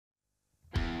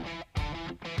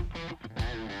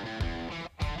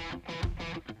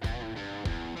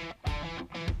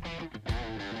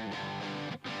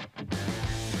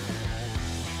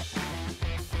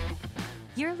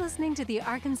You're listening to the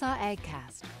Arkansas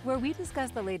AgCast, where we discuss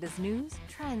the latest news,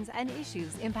 trends, and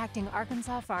issues impacting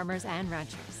Arkansas farmers and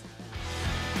ranchers.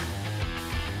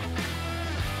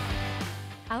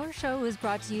 Our show is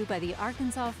brought to you by the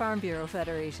Arkansas Farm Bureau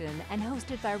Federation and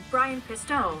hosted by Brian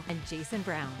Christou and Jason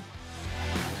Brown.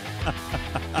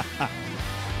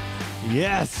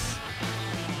 Yes!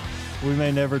 We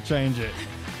may never change it.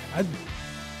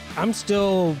 I'm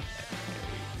still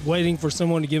waiting for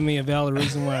someone to give me a valid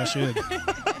reason why I should.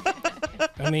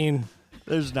 I mean,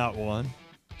 There's not one.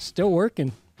 still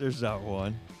working. There's not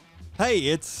one. Hey,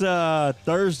 it's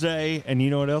Thursday, and you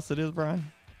know what else it is,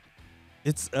 Brian?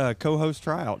 It's co-host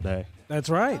tryout day. That's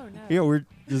right. Oh, no. Yeah,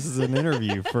 this is an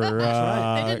interview for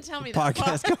They didn't tell me that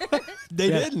podcast. They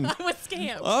didn't. I was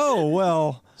scammed. Oh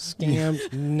well,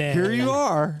 Scammed. Nah. here you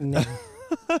are. Nah.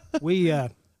 We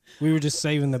were just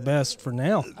saving the best for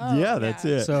now. Oh, Yeah, that's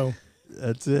it. So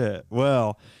That's it.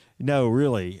 Well, no,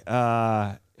 really.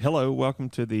 Hello, welcome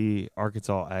to the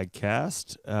Arkansas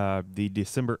AgCast, the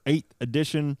December 8th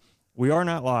edition. We are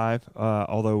not live,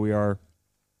 although we are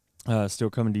still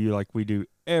coming to you like we do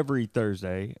every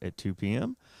Thursday at 2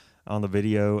 p.m. on the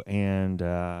video and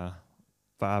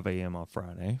 5 a.m. on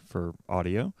Friday for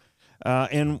audio.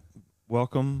 And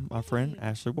welcome my friend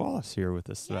Ashley Wallace here with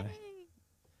us today.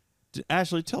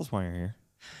 Ashley, tell us why you're here.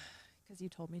 Because you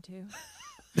told me to.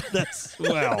 That's,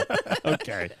 well,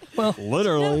 okay. Well,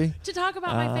 literally. No, to talk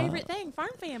about my favorite thing, Farm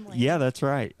Family. Yeah, that's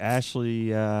right. Ashley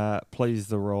plays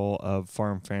the role of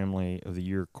Farm Family of the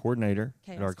Year coordinator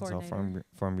Chaos at Arkansas coordinator.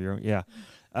 Farm Bureau. Yeah,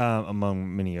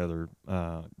 among many other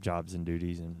jobs and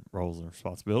duties and roles and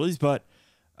responsibilities. But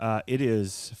it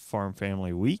is Farm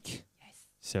Family Week. Yes.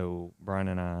 So Brian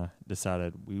and I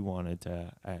decided we wanted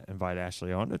to invite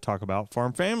Ashley on to talk about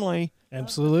Farm Family.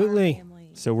 absolutely. Farm Family.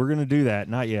 So we're going to do that.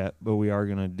 Not yet, but we are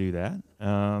going to do that.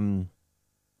 And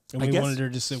I we guess- wanted her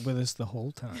to sit with us the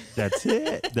whole time. That's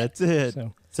it. That's it.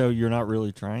 So So you're not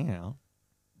really trying out,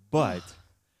 but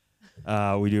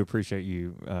we do appreciate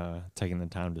you taking the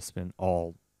time to spend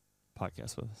all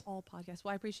podcasts with us. All podcasts.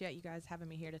 Well, I appreciate you guys having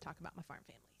me here to talk about my farm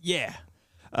family. Yeah.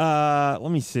 Let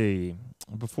me see.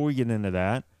 Before we get into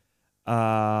that,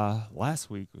 last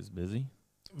week was busy.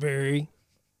 very,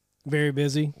 very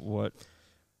busy.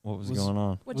 What was Was- going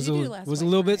on? What was did you a, do last was week, a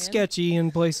little bit Brian? sketchy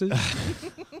in places.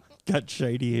 Got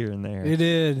shady here and there. It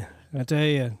did. I tell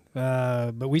you.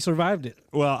 But we survived it.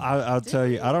 Well, I'll tell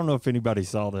you, I don't know if anybody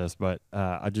saw this, but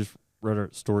I just read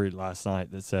a story last night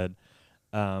that said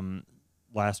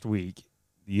last week,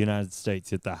 the United States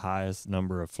hit the highest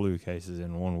number of flu cases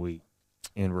in 1 week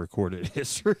in recorded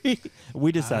history.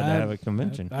 We decided to have a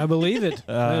convention. I believe it.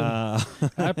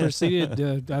 I proceeded.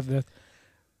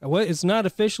 It's not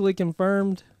officially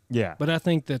confirmed, Yeah. but I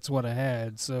think that's what I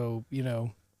had. So,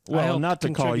 I Well, helped not to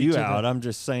call contribute you to the- out. I'm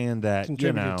just saying that,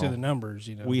 contributed to the numbers,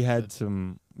 we had but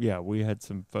some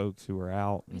folks who were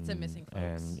out. We had some missing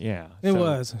folks. And yeah. It so-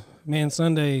 was. Man,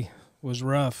 Sunday was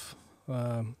rough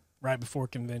right before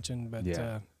convention, but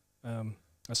Yeah.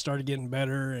 I started getting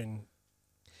better and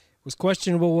it was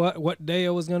questionable what day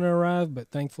I was going to arrive, but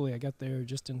thankfully I got there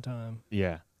just in time.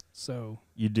 Yeah. So,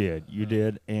 You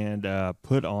did, and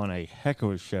put on a heck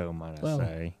of a show, might I Well,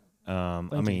 say. I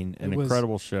thank you. mean, an It was-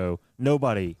 incredible show.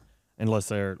 Nobody, unless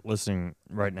they're listening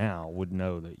right now, would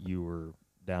know that you were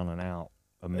down and out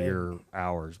a mere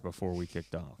hours before we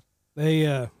kicked off.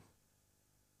 they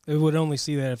would only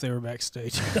see that if they were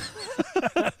backstage.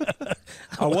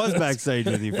 I was backstage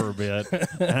with you for a bit,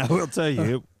 and I will tell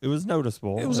you, it was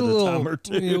noticeable. It was at a a little time or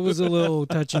two. It was a little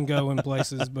touch and go in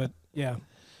places, but yeah,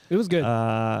 it was good.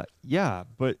 Yeah,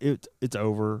 but it's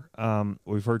over.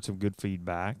 We've heard some good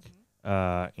feedback,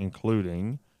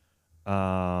 including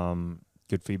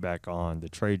good feedback on the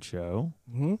trade show.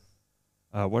 hmm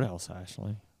What else,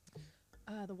 Ashley?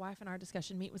 The wife and our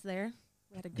discussion meet was there.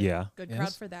 We had a good Yes.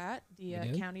 crowd for that. The We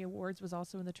did. county awards was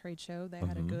also in the trade show. They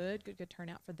had a Mhm. good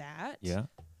turnout for that. Yeah.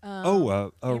 Um,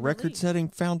 A really- record-setting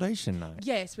foundation night.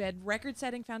 Yes, we had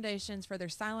record-setting foundations for their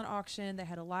silent auction. They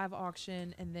had a live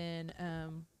auction, and then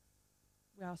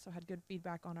we also had good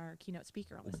feedback on our keynote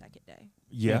speaker on the second day.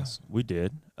 Yes, we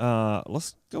did.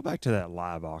 Let's go back to that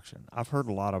live auction. I've heard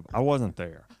a lot of. I wasn't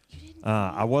there. You didn't?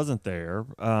 I wasn't there.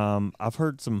 I've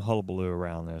heard some hullabaloo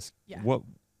around this. Yeah. What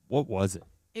was it?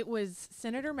 It was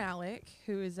Senator Malik,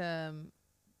 who is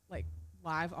like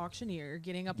live auctioneer,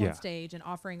 getting up Yeah. on stage and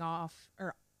auctioning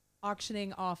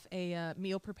off a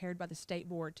meal prepared by the state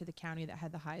board to the county that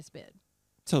had the highest bid.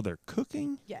 So they're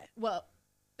cooking? Yeah. Well,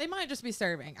 They might just be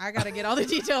serving. I got to get all the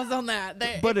details on that.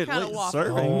 But it it kind of looks waffles.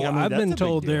 serving. Oh, I mean, I've that's a been big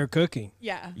told deal. they're cooking.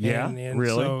 Yeah. Yeah, And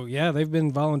really? So yeah, they've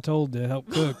been voluntold to help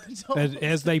cook,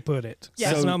 as they put it. Yeah.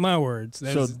 That's So- not my words.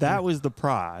 So that was the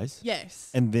prize, Yes.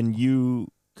 and then you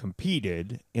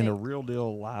competed in a They- real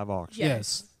deal live auction.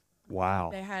 Yes. Wow.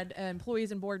 They had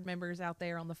employees and board members out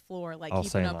there on the floor, like All keeping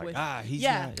saying up like, with. he's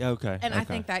Yeah. not, okay. And okay. I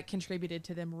think that contributed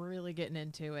to them really getting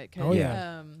into it. 'Cause, Oh,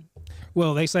 yeah.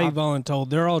 Well, they say voluntold.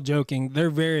 They're all joking. They're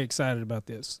very excited about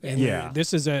this. And Yeah.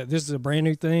 this is a brand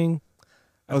new thing.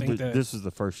 I think that this is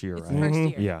the first year, It's right? the first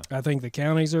Mhm. year. Yeah. I think the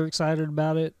counties are excited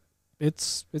about it.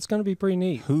 It's going to be pretty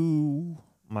neat. Who,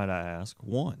 might I ask,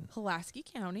 won? Pulaski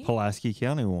County. Pulaski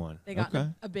County won. They got okay.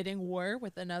 in a bidding war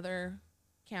with another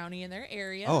county in their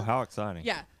area. Oh, how exciting.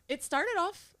 Yeah, it started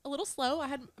off a little slow. I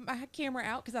had camera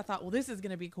out because I thought, well, this is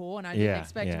going to be cool, and I Yeah, didn't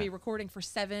expect yeah. to be recording for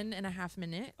 7.5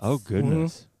 minutes. Oh,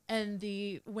 goodness. And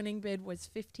the winning bid was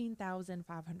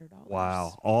 $15,500.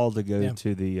 Wow. All to go Yeah.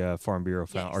 to the Farm Bureau,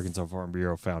 Yes. Arkansas Farm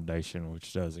Bureau Foundation,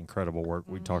 which does incredible work.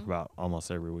 We talk Mhm. about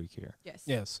almost every week here. Yes.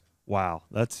 Yes. Wow.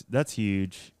 That's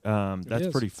huge. That's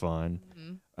is. pretty fun.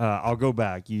 Mhm. I'll go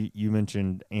back. You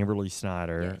mentioned Amberly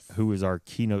Snyder, Yes. who was our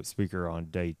keynote speaker on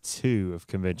day 2 of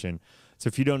convention. So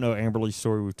if you don't know Amberly's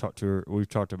story, we've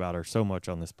talked about her so much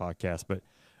on this podcast. But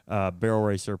barrel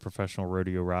racer, professional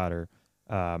rodeo rider,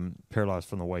 paralyzed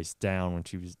from the waist down when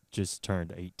she was just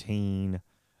turned 18.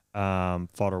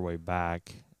 Fought her way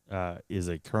back. Is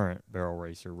a current barrel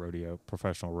racer,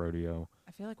 professional rodeo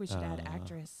I feel like we should add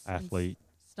actress, and athlete.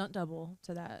 stunt double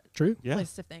to that True. Yeah,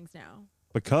 list of things now.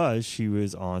 because she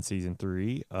was on season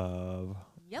 3 of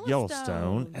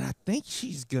Yellowstone, and I think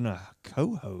she's gonna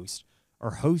co-host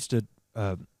or host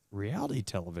a reality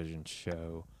television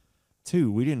show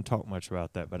too. We didn't talk much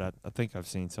about that, but I think I've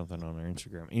seen something on her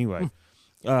Instagram. Anyway,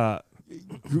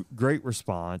 great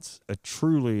response, a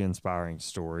truly inspiring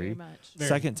story. Very much. Very.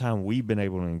 Second time we've been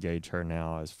able to engage her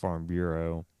now as Farm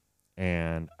Bureau,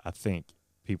 and I think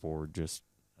people were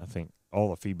I think all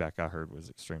the feedback I heard was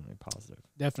extremely positive.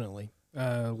 Definitely.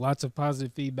 Lots of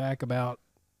positive feedback about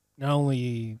not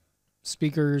only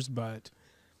speakers, but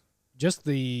just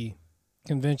the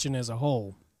convention as a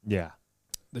whole. Yeah.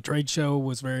 The trade show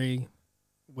was very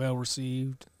well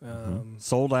received.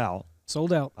 Sold out.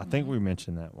 Sold out. I think we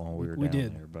mentioned that while we were We down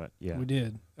did. there, but yeah. We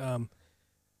did. Farm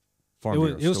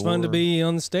It was fun to Store. be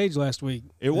on the stage last week.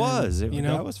 It was.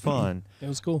 That was fun. It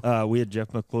was cool. We had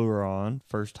Jeff McClure on,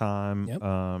 first time Yep.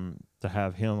 to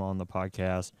have him on the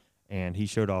podcast, and he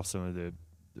showed off some of the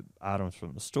items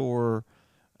from the store.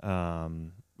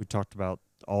 We talked about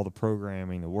all the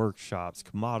programming, the workshops,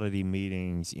 commodity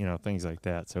meetings, things like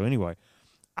that. So anyway,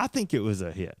 I think it was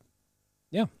a hit.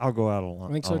 Yeah. I'll go out on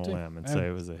I think so, a too. limb and I- say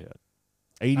it was a hit.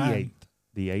 88th,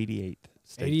 the 88th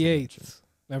state convention. 88th.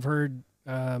 I've heard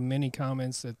many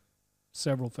comments that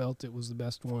several felt it was the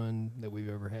best one that we've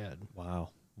ever had. Wow.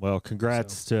 Well,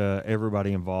 congrats to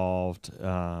everybody involved,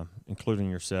 including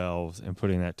yourselves, in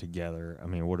putting that together. I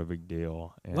mean, what a big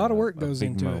deal. A lot of work goes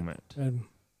big into moment. it.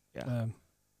 Yeah.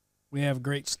 We have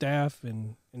great staff,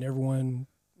 and everyone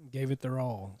gave it their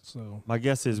all. So My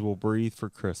guess is we'll breathe for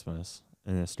Christmas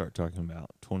and then start talking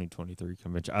about 2023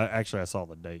 convention. I saw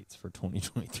the dates for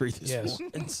 2023 this Yes.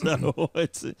 morning, so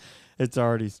it's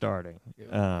already starting. it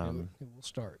will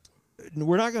start.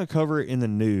 We're not going to cover it in the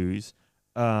news,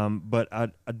 but I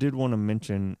did want to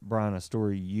mention, Brian, a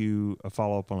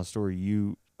follow-up on a story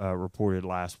you reported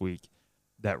last week,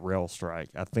 that rail strike.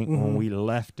 I think when we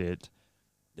left it,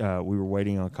 we were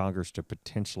waiting on Congress to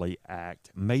potentially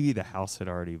act. Maybe the House had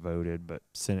already voted, but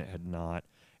Senate had not.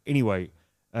 Anyway,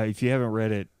 if you haven't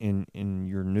read it in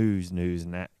your news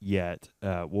and that yet,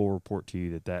 we'll report to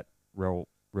you that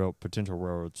potential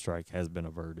railroad strike has been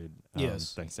averted.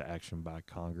 Yes. Thanks to action by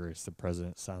Congress. The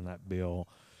president signed that bill.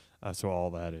 So all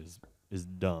that is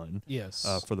done. Yes.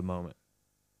 For the moment.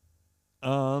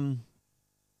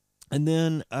 And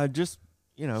then just,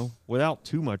 without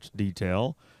too much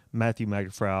detail, Matthew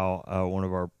Magdefrau, one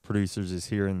of our producers, is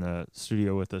here in the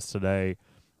studio with us today.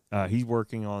 He's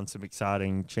working on some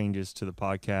exciting changes to the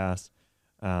podcast,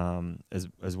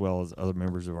 as well as other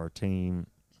members of our team.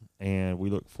 And we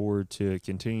look forward to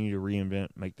continue to reinvent,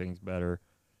 make things better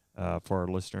for our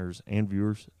listeners and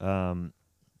viewers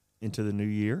into the new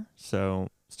year. So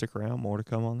stick around, more to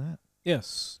come on that.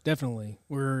 Yes, definitely.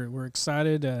 We're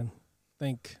excited.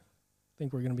 Think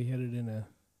we're going to be headed in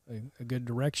a good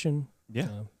direction. Yeah.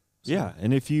 So- Yeah,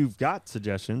 and if you've got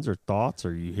suggestions or thoughts,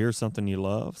 or you hear something you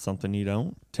love, something you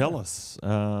don't, tell us.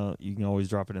 You can always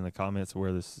drop it in the comments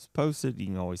where this is posted. You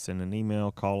can always send an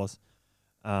email, call us,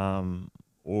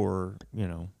 or,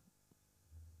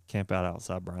 camp out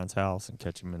outside Brian's house and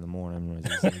catch him in the morning when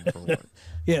he's leaving for work.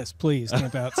 Yes, please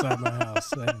camp outside my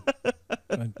house.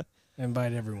 I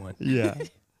invite everyone. Yeah.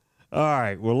 All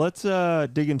right. Well, let's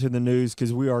dig into the news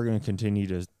because we are going to continue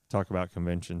to talk about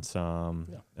convention some.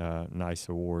 Nice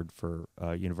award for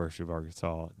University of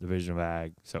Arkansas Division of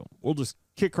Ag. So we'll just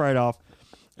kick right off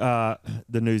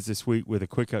the news this week with a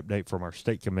quick update from our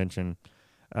state convention.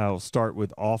 We'll start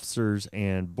with officers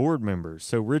and board members.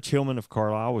 So Rich Hillman of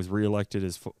Carlisle was reelected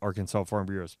as Arkansas Farm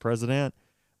Bureau's president.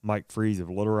 Mike Freeze of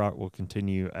Little Rock will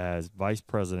continue as vice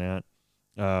president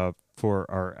for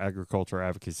our agriculture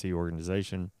advocacy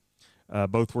organization.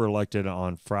 Both were elected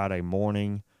on Friday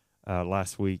morning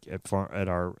last week at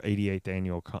our 88th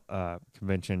annual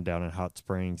convention down in Hot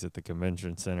Springs at the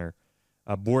Convention Center.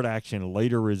 Board action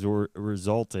later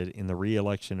resulted in the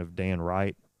reelection of Dan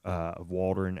Wright of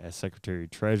Waldron as Secretary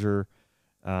Treasurer.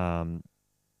 Dan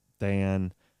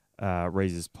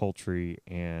raises poultry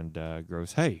and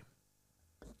grows hay.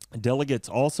 Delegates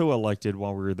also elected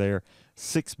while we were there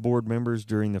 6 board members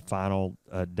during the final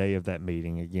day of that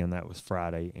meeting. Again, that was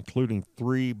Friday, including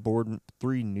 3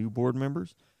 new board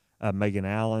members, Megan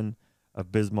Allen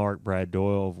of Bismarck, Brad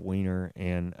Doyle of Wiener,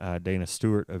 and Dana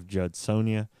Stewart of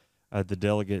Judd-Sonia. The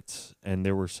delegates, and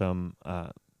there were some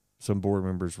board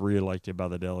members reelected by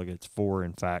the delegates, 4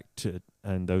 in fact,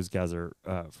 and those guys are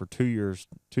for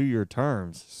 2-year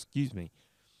terms. Excuse me.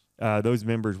 Those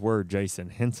members were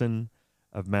Jason Henson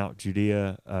of Mount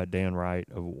Judea, Dan Wright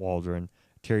of Waldron,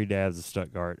 Terry Dabbs of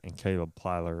Stuttgart, and Caleb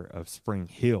Plyler of Spring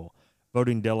Hill.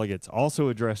 Voting delegates also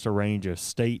addressed a range of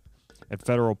state and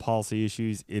federal policy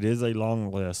issues. It is a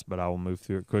long list, but I will move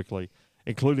through it quickly,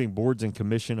 including boards and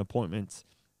commission appointments,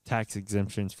 tax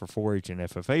exemptions for 4-H and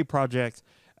FFA projects,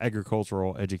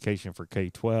 agricultural education for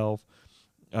K-12,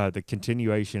 the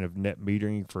continuation of net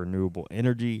metering for renewable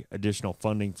energy, additional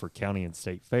funding for county and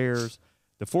state fairs,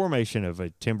 the formation of a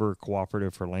timber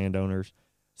cooperative for landowners,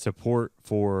 support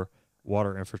for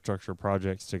water infrastructure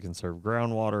projects to conserve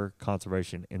groundwater,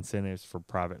 conservation incentives for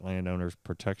private landowners,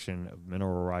 protection of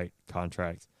mineral right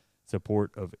contracts, support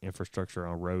of infrastructure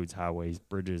on roads, highways,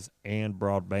 bridges, and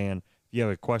broadband. If you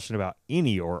have a question about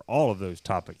any or all of those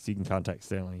topics, you can contact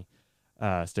Stanley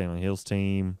Hill's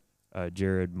team,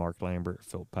 Jared, Mark Lambert,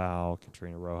 Phil Powell,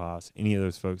 Katrina Rojas, any of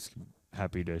those folks.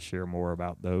 Happy to share more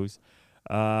about those.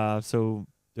 So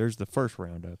there's the first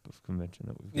roundup of convention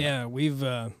that we've got.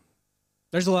 Yeah,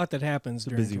 there's a lot that happens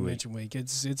during busy convention week.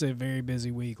 It's a very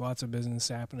busy week, lots of business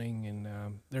happening, and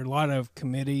there are a lot of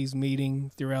committees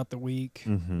meeting throughout the week.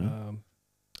 Mm-hmm.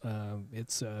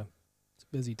 It's a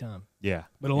busy time. Yeah.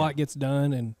 But a lot gets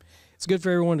done, and it's good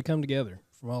for everyone to come together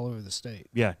from all over the state.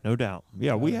 Yeah, no doubt.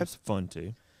 Yeah, we have some fun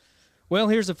too. Well,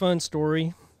 here's a fun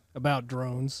story about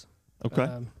drones. Okay.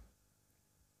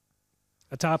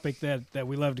 A topic that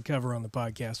we love to cover on the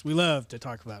podcast. We love to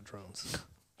talk about drones.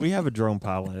 We have a drone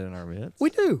pilot in our midst. We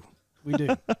do.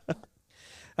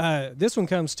 This one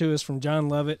comes to us from John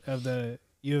Lovett of the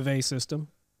U of A system.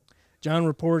 John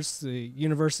reports the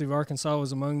University of Arkansas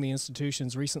was among the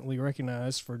institutions recently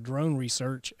recognized for drone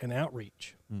research and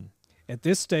outreach. At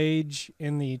this stage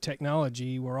in the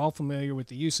technology, we're all familiar with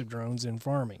the use of drones in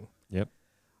farming. Yep.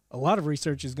 A lot of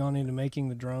research has gone into making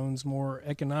the drones more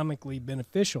economically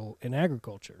beneficial in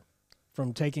agriculture,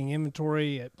 from taking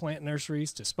inventory at plant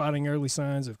nurseries to spotting early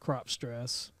signs of crop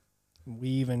stress. We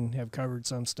even have covered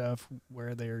some stuff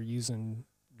where they're using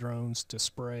drones to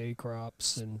spray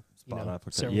crops and several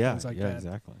things like that.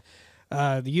 Exactly.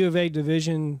 The U of A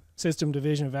System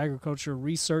Division of Agriculture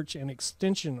Research and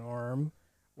Extension Arm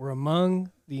were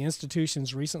among the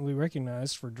institutions recently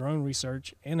recognized for drone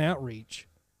research and outreach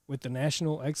with the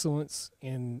National Excellence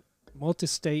in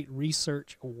Multi-State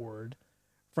Research Award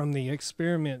from the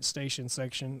Experiment Station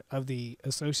section of the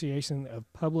Association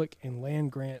of Public and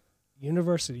Land Grant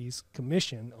Universities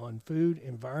Commission on Food,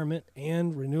 Environment,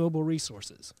 and Renewable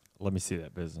Resources. Let me see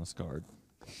that business card.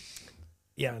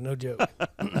 Yeah, no joke.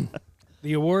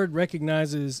 The award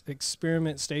recognizes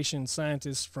experiment station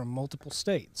scientists from multiple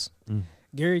states.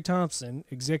 Gary Thompson,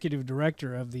 executive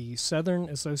director of the Southern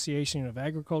Association of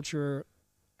Agricultural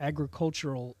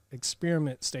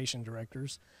Experiment Station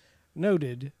Directors,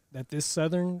 noted that this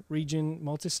Southern Region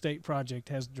multi-state project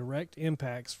has direct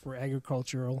impacts for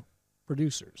agricultural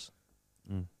producers.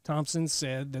 Thompson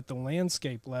said that the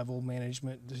landscape level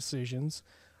management decisions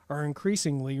are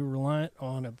increasingly reliant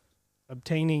on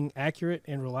obtaining accurate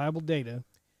and reliable data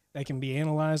that can be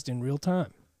analyzed in real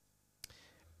time.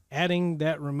 Adding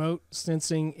that remote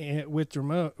sensing with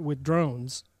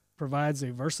drones provides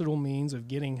a versatile means of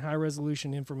getting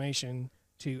high-resolution information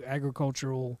to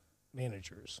agricultural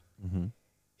managers.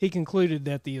 He concluded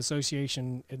that the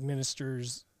association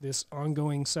administers this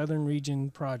ongoing Southern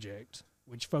Region project,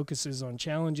 which focuses on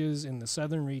challenges in the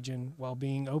Southern region while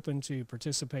being open to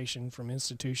participation from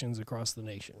institutions across the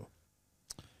nation.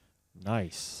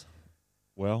 Nice.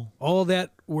 Well, all that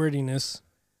wordiness,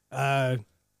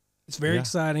 it's very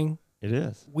exciting. It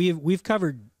is. We've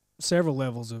covered several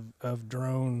levels of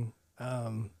drone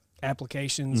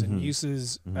applications and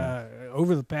uses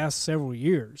over the past several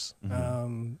years.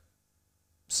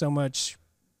 So much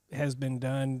has been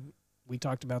done. We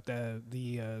talked about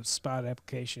the spot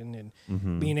application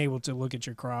and being able to look at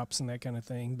your crops and that kind of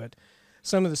thing. But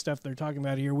some of the stuff they're talking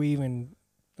about here, we even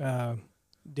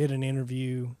did an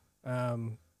interview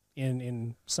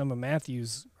in some of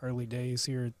Matthew's early days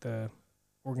here at the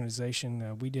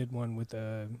organization. We did one with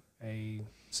a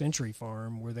Century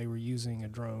Farm where they were using a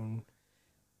drone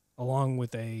along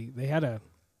with they had a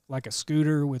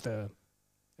scooter with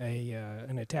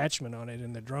an attachment on it,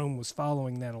 and the drone was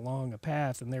following that along a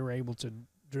path, and they were able to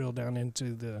drill down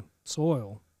into the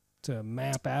soil to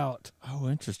map out. Oh,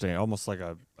 interesting. Almost like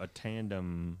a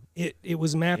tandem. It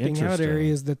was mapping out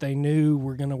areas that they knew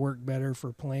were going to work better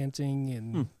for planting,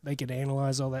 and they could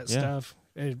analyze all that stuff.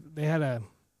 They had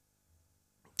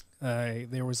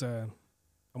there was I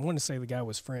want to say the guy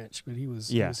was French, but he was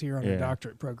here on a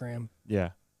doctorate program.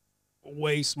 Yeah.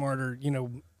 Way smarter,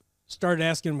 started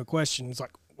asking him a question. It's like,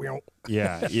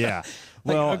 yeah.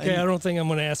 Well, okay, I don't think I'm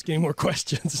going to ask any more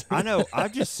questions. I know.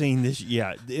 I've just seen this.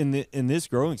 Yeah, in this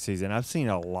growing season, I've seen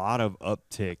a lot of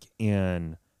uptick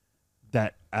in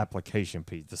that application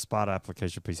piece, the spot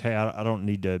application piece. Hey, I don't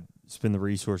need to spend the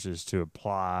resources to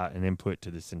apply an input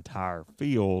to this entire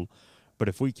field, but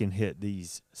if we can hit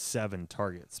these 7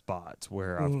 target spots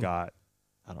where I've got,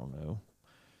 I don't know,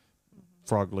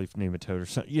 frog leaf nematode or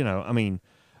something,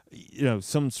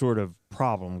 some sort of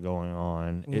problem going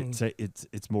on.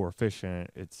 It's more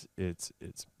efficient. It's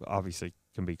obviously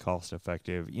can be cost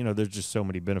effective. There's just so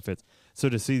many benefits. So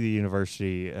to see the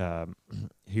university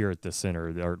here at the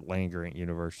center, our land grant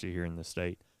university here in the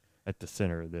state, at the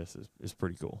center of this is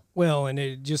pretty cool. Well, and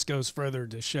it just goes further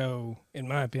to show, in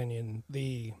my opinion,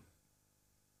 the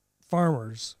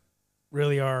farmers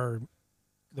really are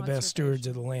the best stewards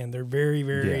of the land. They're very,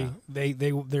 very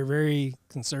they're very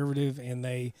conservative, and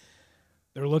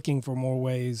they're looking for more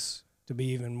ways to be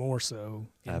even more so.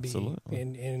 And absolutely.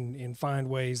 And find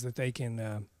ways that they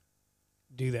can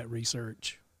do that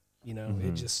research.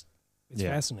 It's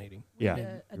fascinating. We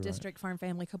had a district farm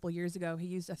family a couple of years ago. He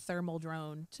used a thermal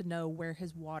drone to know where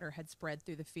his water had spread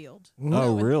through the field.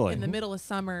 Oh, really? In the middle of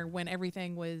summer, when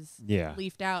everything was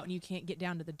leafed out and you can't get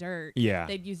down to the dirt,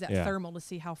 they'd use that thermal to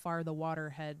see how far the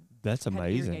water had. That's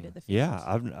amazing. Irrigated the field. Yeah,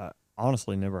 I've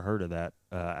honestly never heard of that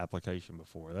application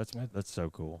before. That's so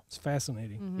cool. It's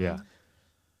fascinating. Yeah.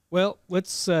 Well,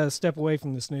 let's step away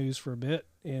from this news for a bit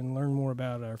and learn more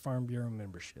about our Farm Bureau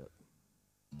membership.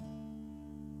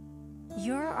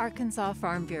 Your Arkansas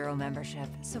Farm Bureau membership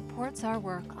supports our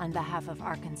work on behalf of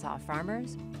Arkansas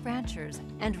farmers, ranchers,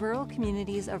 and rural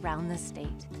communities around the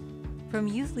state. From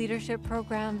youth leadership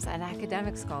programs and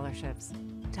academic scholarships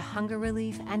to hunger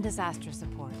relief and disaster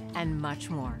support, and much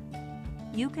more.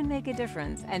 You can make a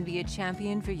difference and be a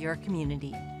champion for your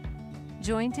community.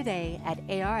 Join today at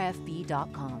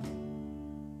ArFB.com.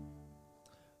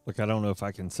 Look, I don't know if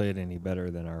I can say it any better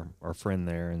than our friend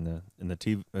there in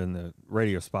the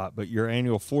radio spot, but your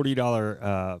annual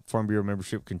 $40 Farm Bureau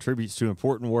membership contributes to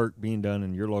important work being done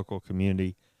in your local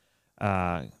community.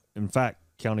 In fact,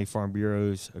 county farm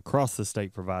bureaus across the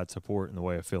state provide support in the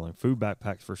way of filling food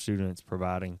backpacks for students,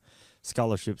 providing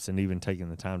scholarships, and even taking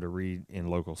the time to read in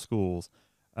local schools.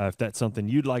 If that's something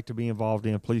you'd like to be involved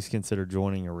in, please consider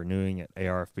joining or renewing at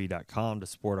ArFB.com to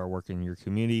support our work in your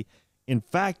community. In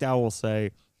fact, I will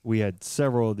say, we had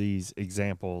several of these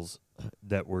examples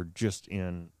that were just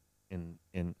in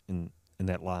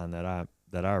that line that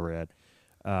I read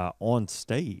on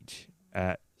stage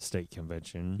at state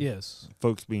convention. Yes,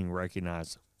 folks being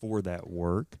recognized for that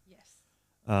work. Yes,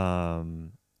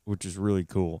 which is really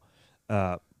cool.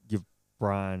 Give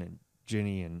Brian and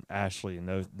Jenny and Ashley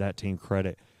and that team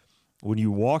credit. When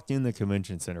you walk in the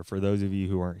convention center, for those of you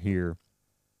who aren't here,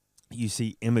 you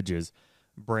see images.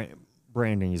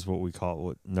 Branding is what we call it,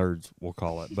 what nerds will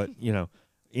call it, but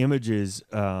images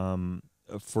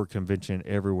for convention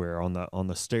everywhere on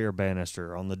the stair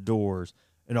banister, on the doors,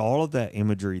 and all of that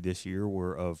imagery this year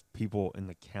were of people in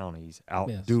the counties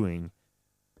out doing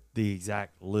the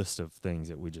exact list of things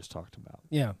that we just talked about.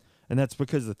 Yeah, and that's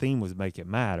because the theme was make it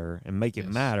matter, and make it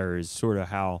matter is sort of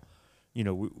how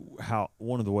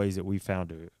one of the ways that we found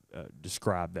to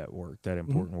describe that work, that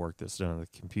important work that's done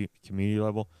at the community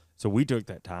level. So we took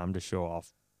that time to show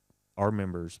off our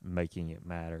members making it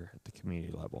matter at the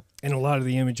community level. And a lot of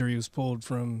the imagery was pulled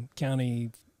from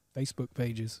county Facebook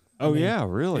pages. Oh, yeah,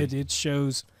 really? It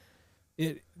shows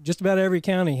it. Just about every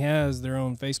county has their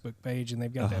own Facebook page, and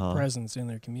they've got that presence in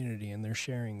their community, and they're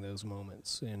sharing those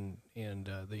moments and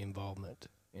the involvement.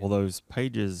 Well, those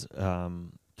pages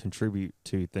contribute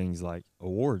to things like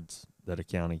awards that a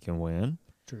county can win.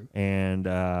 True. And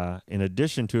in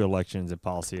addition to elections and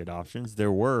policy adoptions,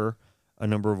 there were a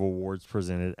number of awards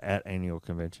presented at annual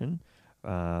convention.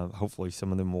 Hopefully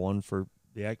some of them won for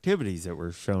the activities that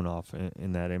were shown off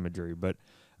in that imagery. But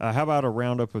how about a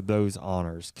roundup of those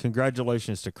honors?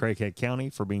 Congratulations to Craighead County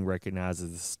for being recognized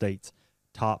as the state's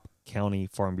top county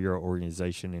Farm Bureau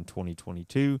organization in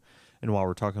 2022. And while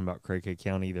we're talking about Craighead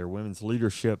County, their Women's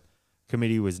Leadership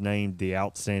Committee was named the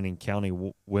Outstanding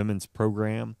County Women's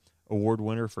Program Award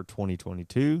winner for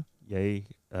 2022. Yay,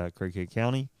 Craighead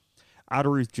County. Ida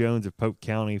Ruth Jones of Polk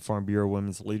County Farm Bureau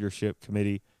Women's Leadership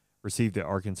Committee received the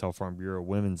Arkansas Farm Bureau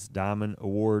Women's Diamond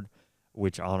Award,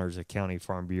 which honors a county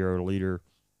Farm Bureau leader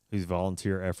whose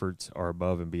volunteer efforts are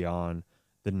above and beyond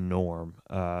the norm.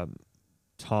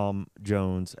 Tom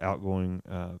Jones, outgoing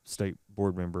state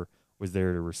board member, was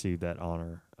there to receive that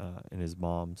honor in his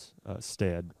mom's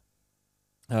stead.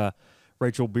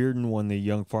 Rachel Bearden won the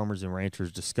Young Farmers and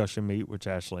Ranchers Discussion Meet, which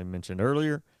Ashley mentioned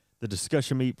earlier. The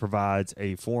Discussion Meet provides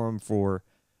a forum for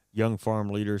young farm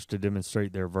leaders to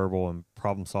demonstrate their verbal and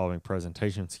problem-solving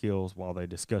presentation skills while they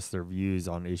discuss their views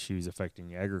on issues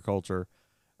affecting agriculture.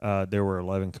 There were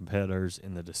 11 competitors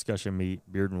in the Discussion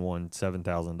Meet. Bearden won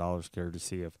 $7,000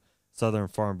 courtesy of Southern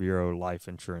Farm Bureau Life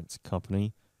Insurance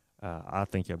Company. I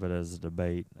think of it as a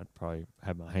debate. I'd probably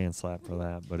have my hand slapped for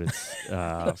that, but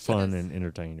it's fun and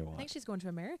entertaining to watch. I think she's going to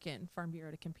American Farm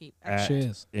Bureau to compete. She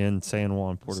is. In San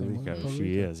Juan, Puerto Rico.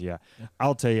 She is, yeah.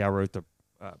 I'll tell you, I wrote the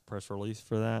press release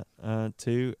for that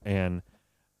too, and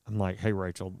I'm like, hey,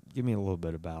 Rachel, give me a little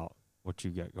bit about what you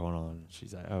got going on. And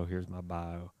she's like, oh, here's my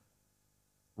bio.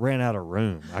 Ran out of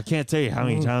room. I can't tell you how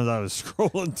many times I was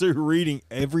scrolling through reading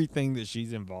everything that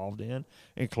she's involved in,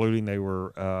 including they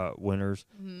were winners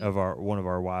of one of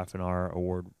our wife and our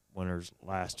award winners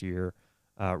last year.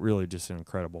 Really just an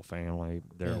incredible family.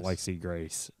 Their Lacey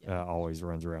Grace always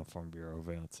runs around Farm Bureau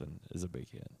events and is a big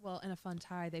hit. Well, in a fun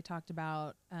tie, they talked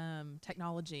about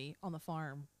technology on the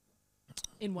farm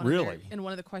in one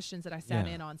of the questions that I sat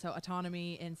in on. So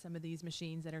autonomy and some of these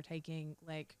machines that are taking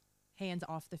like hands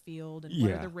off the field, and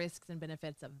what are the risks and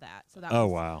benefits of that. So that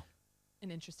was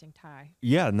an interesting tie.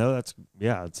 Yeah, no, it's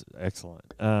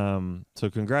excellent. So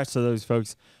congrats to those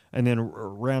folks. And then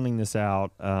rounding this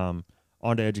out, on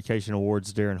to education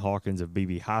awards, Darren Hawkins of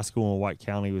BB High School in White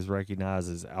County was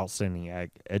recognized as Outstanding Ag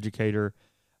Educator.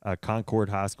 Concord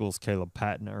High School's Caleb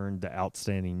Patton earned the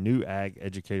Outstanding New Ag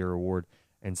Educator Award,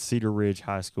 and Cedar Ridge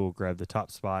High School grabbed the top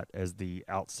spot as the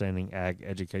Outstanding Ag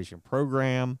Education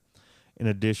Program. In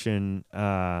addition,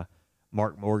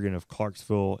 Mark Morgan of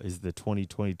Clarksville is the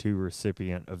 2022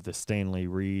 recipient of the Stanley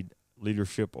Reed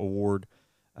Leadership Award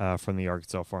from the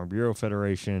Arkansas Farm Bureau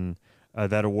Federation.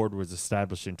 That award was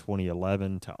established in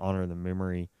 2011 to honor the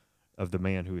memory of the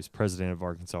man who was president of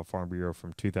Arkansas Farm Bureau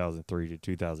from 2003 to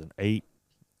 2008.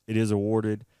 It is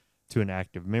awarded to an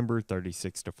active member,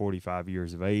 36 to 45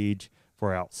 years of age,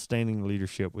 for outstanding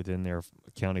leadership within their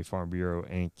county farm bureau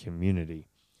and community.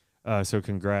 So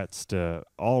congrats to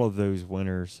all of those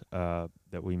winners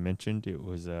that we mentioned. It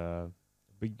was a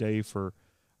big day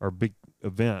big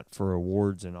event for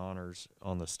awards and honors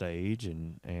on the stage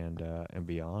and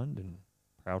beyond, and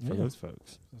proud for those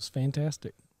folks. It was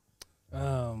fantastic.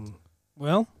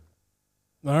 Well,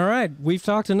 all right, we've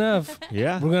talked enough.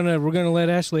 Yeah, we're gonna let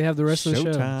Ashley have the rest of the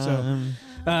show. Showtime.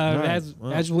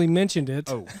 So, as we mentioned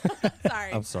it. Oh,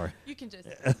 sorry. I'm sorry. You can just.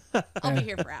 I'll be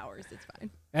here for hours. It's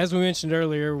fine. As we mentioned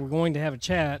earlier, we're going to have a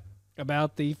chat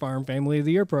about the Farm Family of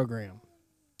the Year program.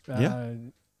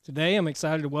 Today, I'm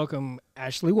excited to welcome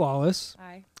Ashley Wallace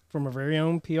from our very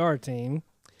own PR team.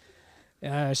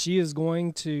 She is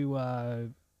going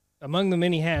to, among the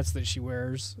many hats that she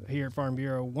wears here at Farm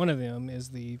Bureau, one of them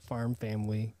is the Farm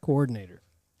Family Coordinator.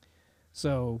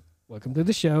 So, welcome to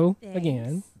the show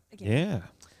again. Yeah.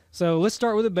 So, let's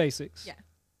start with the basics. Yeah.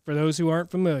 For those who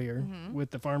aren't familiar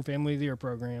with the Farm Family of the Year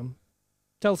program,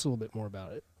 tell us a little bit more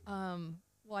about it. Well,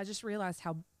 I just realized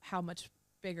how much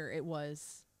bigger it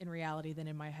was in reality than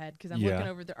in my head, because I'm looking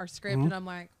over our script and I'm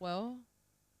like, well,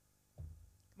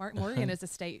 Mark Morgan is a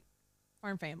state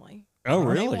farm family. Oh,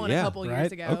 really? They won a couple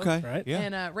years ago. Okay. Right. Yeah.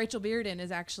 And Rachel Bearden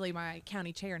is actually my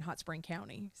county chair in Hot Spring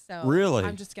County. So really,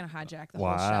 I'm just gonna hijack the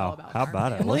whole show about How Farm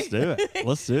about Family. it? Let's do it.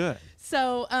 Let's do it.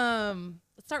 So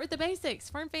let's start with the basics.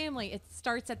 Farm family, it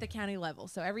starts at the county level.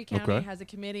 So every county has a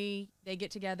committee. They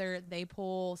get together. They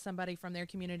pull somebody from their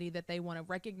community that they want to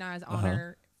recognize,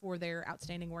 honor for their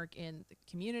outstanding work in the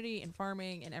community and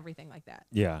farming and everything like that.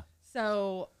 Yeah.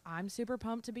 So I'm super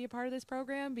pumped to be a part of this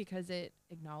program because it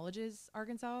acknowledges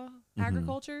Arkansas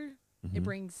agriculture. It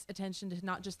brings attention to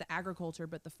not just the agriculture,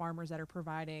 but the farmers that are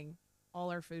providing all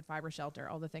our food, fiber, shelter,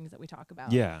 all the things that we talk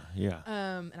about. Yeah.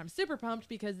 And I'm super pumped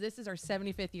because this is our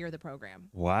 75th year of the program.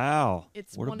 Wow.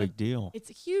 What a big deal. It's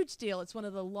a huge deal. It's one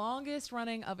of the longest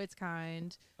running of its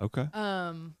kind. Okay.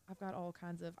 I've got all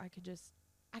kinds of, I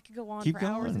could go on Keep for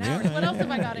going. hours and hours. What else have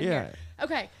I got in here?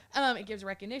 Okay. It gives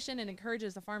recognition and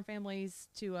encourages the farm families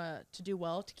to do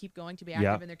well, to keep going, to be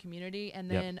active in their community.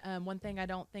 And then one thing I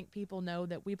don't think people know,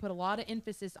 that we put a lot of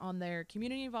emphasis on their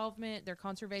community involvement, their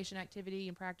conservation activity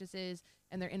and practices,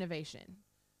 and their innovation.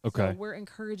 Okay. So we're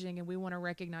encouraging and we want to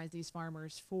recognize these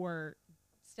farmers for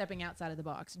stepping outside of the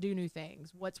box, do new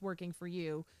things, what's working for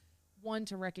you. One,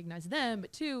 to recognize them,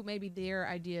 but two, maybe their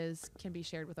ideas can be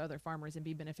shared with other farmers and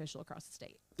be beneficial across the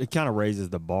state. It kind of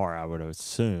raises the bar, I would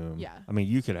assume. Yeah. I mean,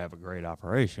 you could have a great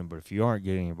operation, but if you aren't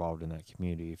getting involved in that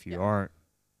community, if you aren't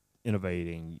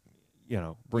innovating,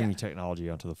 bringing technology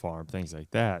onto the farm, things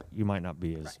like that, you might not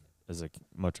be as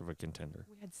much of a contender.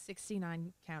 We had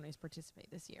 69 counties participate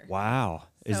this year. Wow.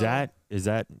 So is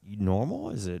that normal?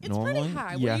 Is it normally? It's pretty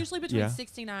high. Yeah. We're usually between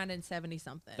 69 and 70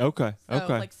 something. Okay. So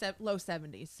Okay. like low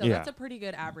 70s. So that's a pretty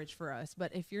good average for us.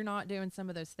 But if you're not doing some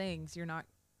of those things, you're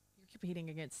competing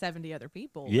against 70 other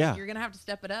people. Yeah. You're going to have to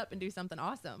step it up and do something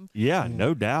awesome. Yeah,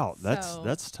 no doubt.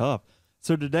 That's tough.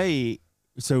 So today,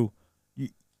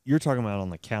 you're talking about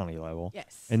on the county level.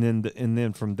 Yes. And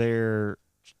then from there,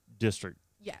 district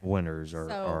winners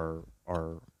are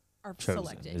chosen.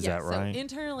 Selected. Is that right? So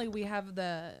internally, we have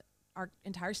our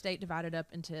entire state divided up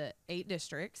into 8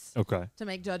 districts. Okay. To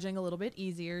make judging a little bit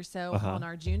easier. So on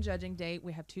our June judging date,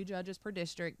 we have 2 judges per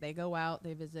district. They go out,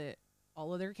 they visit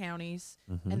all of their counties,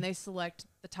 and they select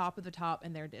the top of the top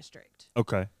in their district.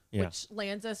 Okay. Yeah. Which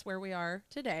lands us where we are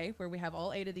today, where we have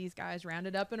all 8 of these guys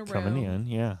rounded up in a row. Coming in,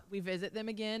 yeah. We visit them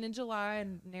again in July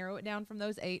and narrow it down from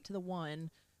those 8 to the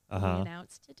 1 we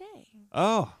announced today.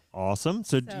 Oh, awesome.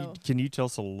 So can you tell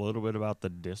us a little bit about the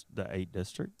 8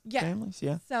 district families?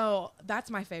 Yeah. So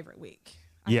that's my favorite week.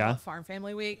 I call it Farm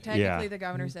Family Week. Technically, the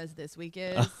governor says this week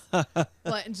is.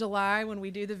 But in July, when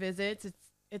we do the visits,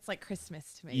 it's like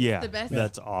Christmas to me. Yeah, it's the best.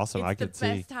 That's awesome. I could see.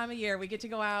 It's the best time of year. We get to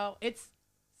go out. It's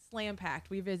slam packed.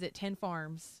 We visit 8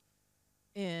 farms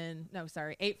in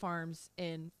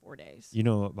 4 days. You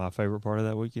know what my favorite part of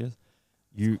that week is?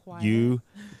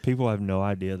 People have no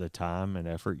idea the time and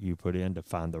effort you put in to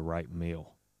find the right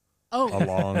meal.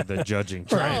 Along the judging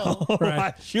trail.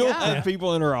 Right. She'll have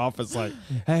people in her office like,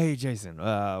 "Hey, Jason,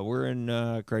 we're in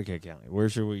Craighead County. Where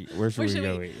should we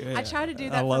go eat?" Yeah. I try to do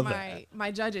that for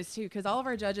my judges too, because all of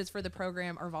our judges for the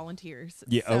program are volunteers.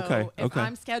 Yeah. So if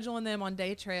I'm scheduling them on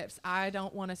day trips, I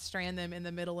don't want to strand them in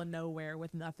the middle of nowhere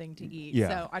with nothing to eat. Yeah.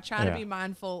 So I try to be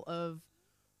mindful of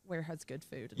where has good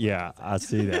food. Yeah, I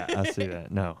see that.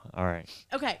 No. All right.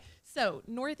 Okay. So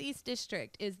Northeast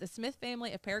District is the Smith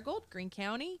family of Paragould, Greene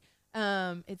County.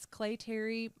 It's Clay,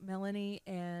 Terry, Melanie,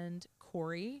 and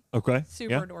Corey. Okay.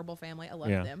 Super adorable family. I love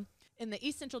them. In the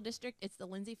East Central District, it's the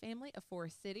Lindsay family of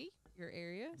Forest City, your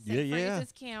area. St.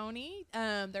 Francis County.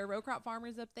 They're row crop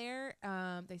farmers up there.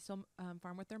 They still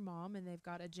farm with their mom, and they've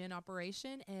got a gin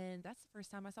operation. And that's the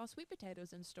first time I saw sweet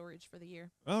potatoes in storage for the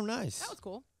year. Oh, nice. That was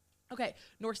cool. Okay.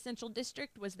 North Central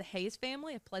District was the Hayes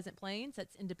family of Pleasant Plains.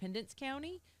 That's Independence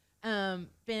County. Ben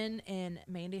and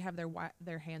Mandy have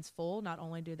their hands full. Not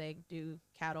only do they do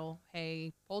cattle,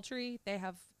 hay, poultry, they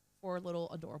have 4 little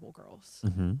adorable girls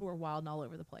who are wild and all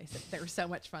over the place. They were so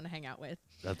much fun to hang out with.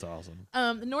 That's awesome.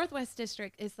 The Northwest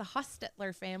District is the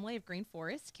Hostetler family of Green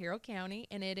Forest, Carroll County,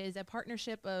 and it is a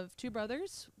partnership of 2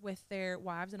 brothers with their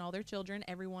wives and all their children.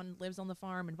 Everyone lives on the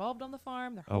farm, involved on the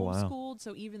farm. They're homeschooled,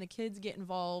 so even the kids get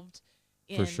involved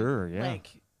in for sure,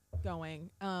 going.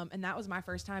 And that was my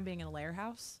first time being in a lair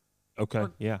house. Okay,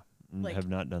 have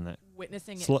not done that.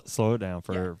 Witnessing it. Slow it down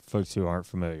for folks who aren't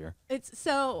familiar. It's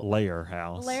so lair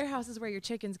house. Lair house is where your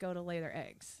chickens go to lay their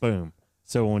eggs. Boom.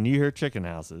 So when you hear chicken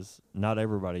houses, not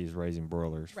everybody is raising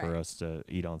broilers for us to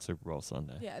eat on Super Bowl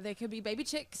Sunday. Yeah, they could be baby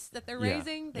chicks that they're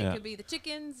raising. They could be the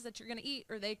chickens that you're going to eat,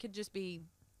 or they could just be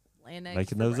laying eggs.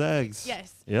 Making those eggs.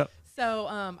 Yes. Yep. So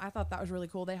I thought that was really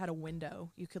cool. They had a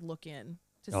window you could look in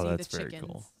to see the chickens.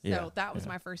 Cool. So that was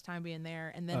my first time being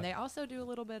there. And then they also do a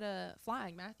little bit of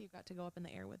flying. Matthew got to go up in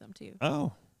the air with them too.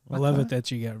 Oh. I love it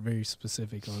that you got very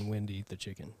specific on when to eat the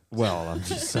chicken. Well, I'm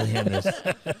just saying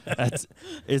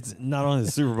it's not only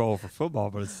the Super Bowl for football,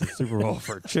 but it's the Super Bowl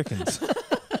for chickens.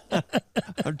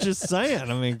 I'm just saying.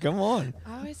 I mean, come on.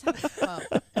 I always have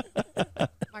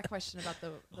my question about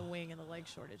the wing and the leg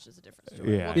shortage is a different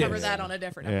story. Yeah. We'll cover that on a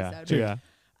different episode. Yeah.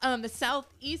 The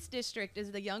Southeast District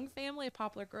is the Young family of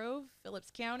Poplar Grove, Phillips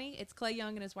County. It's Clay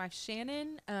Young and his wife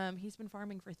Shannon. He's been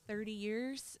farming for 30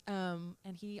 years, and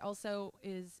he also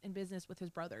is in business with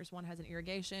his brothers. One has an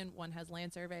irrigation, one has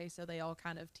land survey, so they all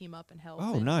kind of team up and help.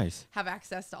 Oh, and nice. have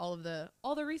access to all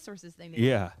the resources they need.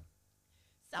 Yeah.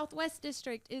 Southwest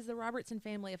District is the Robertson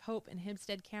family of Hope in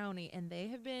Hempstead County, and they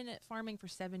have been farming for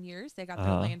 7 years. They got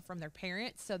their land from their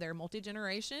parents, so they're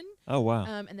multi-generation. Oh, wow.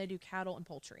 And they do cattle and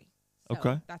poultry. So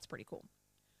Okay. that's pretty cool.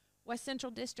 West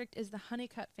Central District is the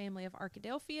Honeycutt family of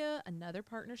Arkadelphia, another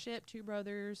partnership, 2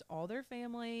 brothers, all their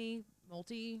family,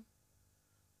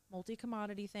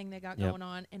 multi-commodity thing they got going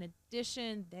on. In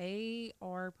addition, they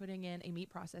are putting in a meat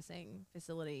processing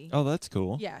facility. Oh, that's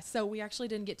cool. Yeah, so we actually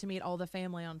didn't get to meet all the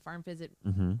family on farm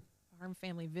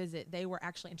family visit. They were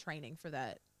actually in training for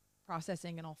that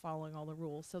processing and all following all the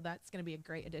rules. So that's going to be a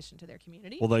great addition to their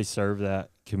community. Will they serve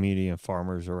that community and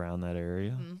farmers around that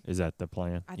area? Is that the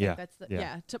plan? I think that's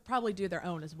to probably do their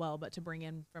own as well, but to bring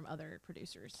in from other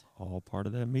producers. All part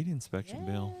of that meat inspection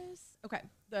bill. Okay.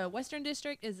 The Western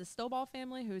District is the Stowball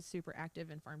family, who is super active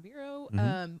in Farm Bureau.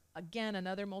 Again,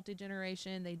 another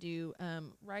multi-generation. They do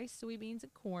rice, soybeans,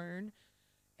 and corn.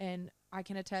 And I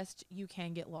can attest, you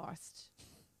can get lost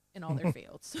in all their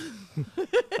fields.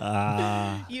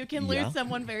 You can lose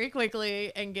someone very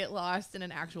quickly and get lost in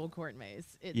an actual corn maze.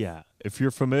 If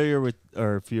you're familiar with,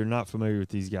 or if you're not familiar with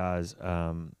these guys,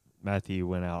 Matthew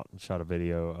went out and shot a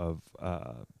video of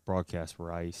broadcast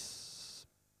rice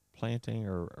planting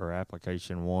or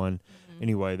application 1.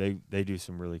 Anyway, they do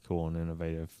some really cool and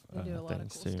innovative they do a lot of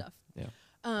cool stuff. Yeah.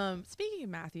 Speaking of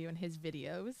Matthew and his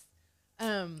videos,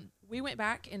 we went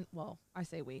back and, well, I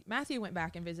say we. Matthew went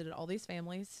back and visited all these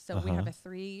families. So we have a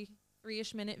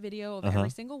three-ish minute video of every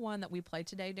single one that we played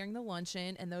today during the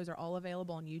luncheon, and those are all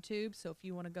available on YouTube. So if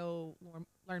you want to go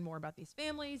learn more about these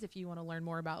families, if you want to learn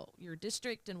more about your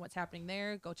district and what's happening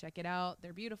there, go check it out.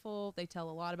 They're beautiful. They tell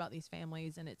a lot about these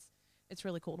families, and it's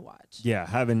really cool to watch. Yeah,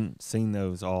 having seen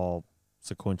those all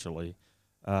sequentially,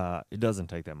 it doesn't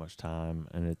take that much time,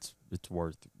 and it's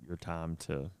worth your time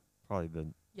to probably the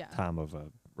time of a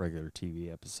regular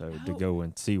TV episode to go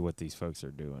and see what these folks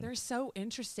are doing. They're so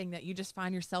interesting that you just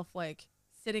find yourself like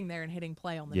sitting there and hitting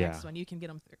play on the next one. You can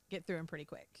get through them pretty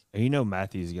quick. And you know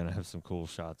Matthew's going to have some cool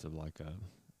shots of like a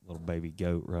little baby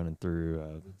goat running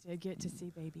through we did get to see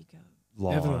baby goat.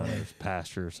 Lawn or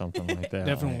pasture or something like that.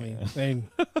 Definitely.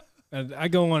 I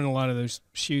go on a lot of those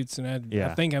shoots, and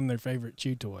I think I'm their favorite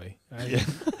chew toy.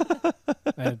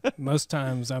 Most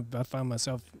times I find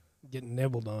myself getting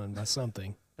nibbled on by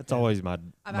something. That's always my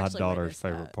daughter's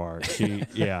favorite part. She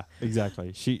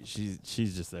exactly.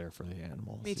 She's just there for the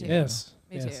animals. Me too. Yes.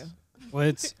 Me too. Well,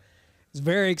 it's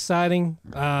very exciting.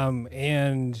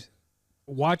 And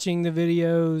watching the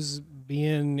videos,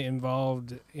 being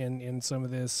involved in some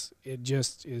of this, it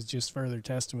just is just further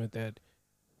testament that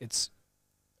it's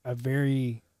a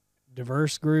very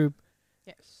diverse group.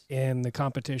 Yes. And the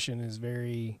competition is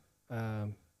very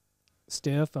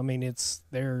stiff. I mean,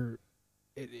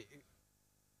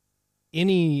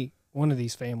 any one of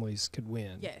these families could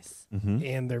win. Yes.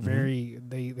 And they're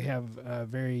they have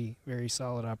very, very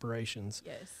solid operations.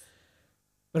 Yes.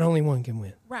 But only one can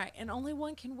win. Right. And only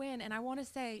one can win. And I want to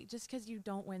say, just because you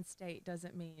don't win state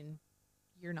doesn't mean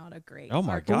you're not a great Oh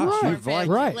my farmer. gosh, you've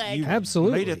you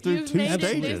absolutely made it through You've 2 made it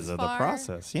stages this of the far.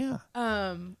 process. Yeah.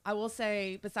 I will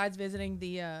say, besides visiting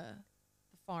the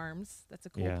farms, that's a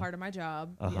cool part of my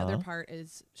job. The other part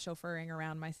is chauffeuring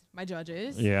around my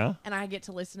judges. Yeah. And I get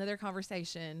to listen to their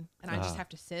conversation, and I just have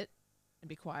to sit and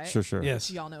be quiet. Sure.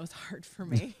 Yes. Y'all know it's hard for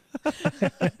me.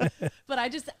 But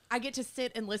I get to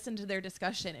sit and listen to their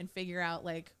discussion and figure out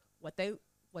like what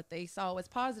they saw was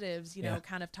positives, you know,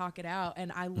 kind of talk it out.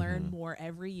 And I learn more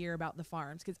every year about the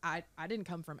farms because I didn't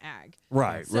come from ag.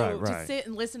 Right. To sit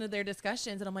and listen to their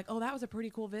discussions, and I'm like, oh, that was a pretty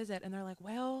cool visit. And they're like,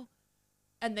 well,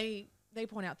 and they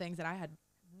point out things that I had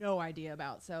no idea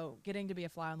about. So getting to be a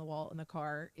fly on the wall in the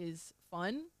car is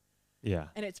fun. Yeah.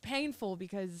 And it's painful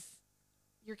because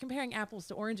you're comparing apples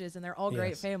to oranges, and they're all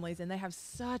great families, and they have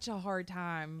such a hard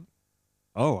time.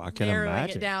 Oh, I can narrowing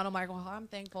imagine. it down. I'm like, well, I'm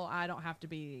thankful I don't have to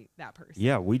be that person.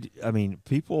 Yeah, I mean,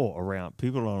 people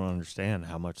don't understand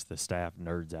how much the staff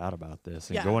nerds out about this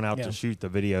and going out to shoot the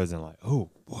videos and like,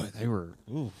 oh boy,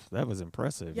 that was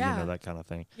impressive. You know, that kind of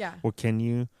thing. Yeah. Well,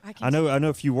 I know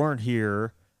if you weren't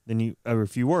here,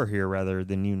 if you were here rather,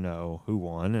 then you know who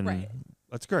won, and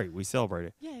that's great. We celebrate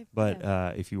it. Yeah.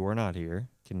 But if you were not here,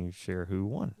 can you share who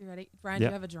won? You ready? Brian, do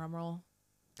you have a drum roll?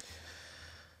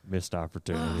 Missed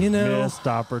opportunity. Missed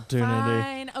opportunity.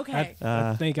 Fine. Okay.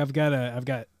 I think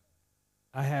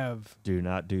I have. Do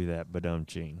not do that,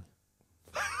 badum-ching.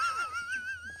 That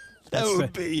That's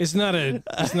would be. It's not a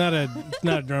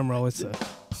drum roll. That's all.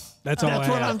 That's I what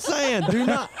have. I'm saying. Do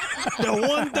not. The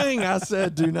one thing I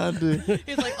said, do not do.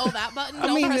 He's like, oh, that button.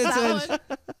 Don't press that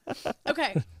one.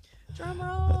 Okay. Drum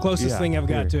roll. Closest thing I've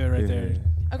got to it right there.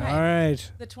 Okay. All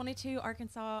right. The 2022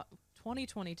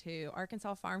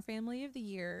 Arkansas Farm Family of the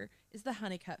Year is the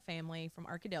Honeycutt family from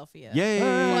Arkadelphia. Yay!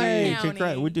 Clark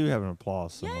Congrats. County. We do have an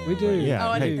applause somewhere. We do. Yeah.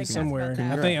 Oh, I hey, didn't think that's somewhere.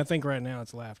 about that. I think right now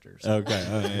it's laughter. So.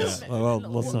 Okay. Well,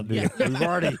 let's not do that.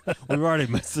 We've already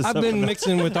messed this up. I've been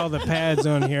mixing with all the pads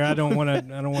on here. I don't want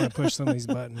to push some of these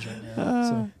buttons right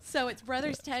now. So it's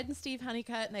brothers Ted and Steve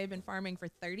Honeycutt, and they've been farming for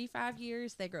 35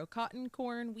 years. They grow cotton,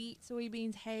 corn, wheat,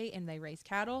 soybeans, hay, and they raise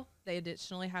cattle. They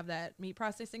additionally have that meat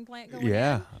processing plant going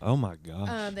in. Oh my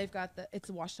gosh. They've got it's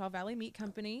the Washita Valley Meat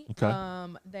Company. Okay.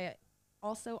 They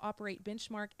also operate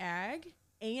Benchmark Ag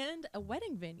and a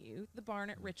wedding venue, the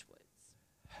Barn at Richwoods.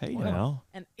 Hey now.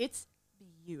 And it's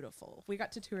beautiful. We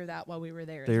got to tour that while we were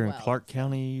there. They're as well. in Clark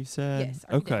County, you said? Yes,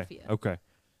 Okay. Arkadelphia. Okay.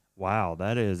 Wow,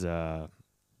 that is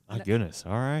my goodness.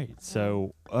 All right.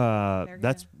 So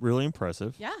that's really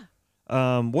impressive.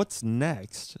 Yeah. What's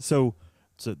next? So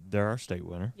they're our state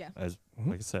winner. Yeah. As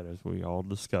like I said, as we all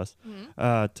discussed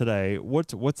Mm-hmm. today.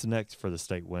 What's next for the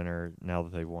state winner now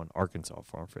that they've won Arkansas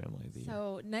Farm Family of the Year?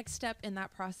 So next step in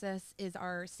that process is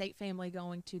our state family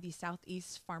going to the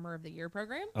Southeast Farmer of the Year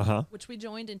program, which we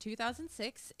joined in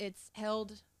 2006.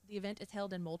 The event is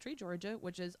held in Moultrie, Georgia,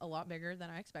 which is a lot bigger than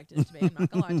I expected it to be. I'm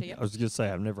not gonna lie to you. I was gonna say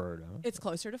I've never heard of it. It's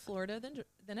closer to Florida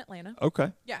than Atlanta.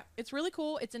 Okay. Yeah, it's really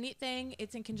cool. It's a neat thing.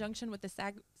 It's in conjunction with the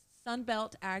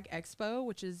Sunbelt Ag Expo,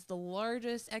 which is the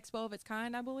largest expo of its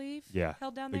kind, I believe. Yeah,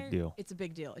 held down big there. deal. It's a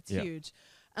big deal. It's huge.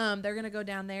 They're going to go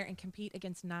down there and compete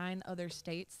against 9 other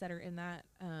states that are in that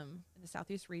in the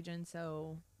Southeast region.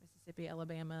 So Mississippi,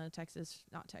 Alabama,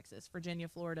 Virginia,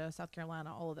 Florida, South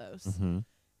Carolina, all of those. Mm-hmm.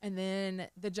 And then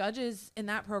the judges in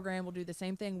that program will do the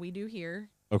same thing we do here.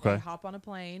 Okay. They hop on a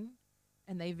plane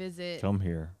and they visit. Come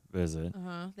here, visit.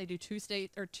 They do 2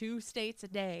 states a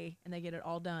day, and they get it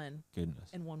all done. Goodness.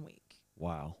 In 1 week.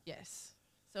 Wow. Yes.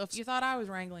 So if you thought I was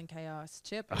wrangling chaos,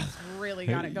 Chip has really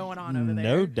got it going on over there.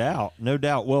 No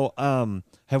doubt. Well,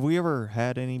 have we ever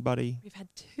had anybody? We've had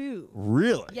 2.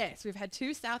 Really? Yes, we've had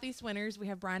 2 Southeast winners. We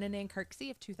have Brian and Ann Kirksey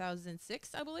of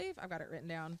 2006, I believe. I've got it written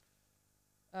down.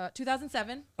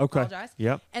 2007. Okay. Apologize.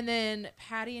 Yep. And then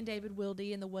Patty and David Wilde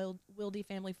and the Wilde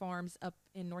Family Farms up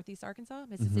in Northeast Arkansas,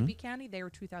 Mississippi County. They were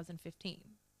 2015.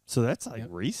 So that's like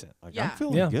recent. Like I'm Yeah.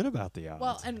 feeling good about the odds.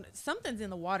 Well, and something's in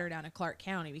the water down in Clark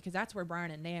County because that's where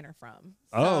Brian and Nan are from.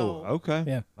 Oh, So okay.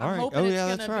 Yeah. All I'm right. hoping Oh, it's yeah,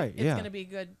 gonna that's be, right. It's Yeah. going to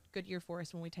be a good year for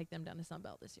us when we take them down to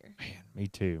Sunbelt this year. Man, me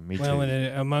too. Me Well, too.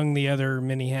 and among the other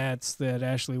many hats that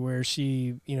Ashley wears,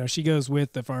 she goes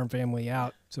with the farm family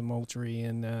out to Moultrie,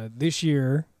 and this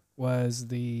year was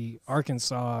the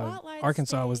Arkansas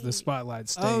was the spotlight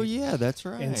state. Oh yeah, that's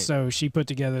right. And so she put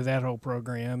together that whole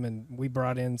program, and we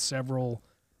brought in several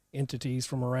entities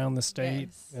from around the state.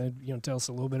 Yes. Tell us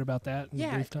a little bit about that in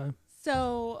a brief time.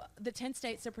 So the 10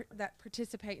 states that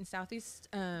participate in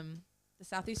the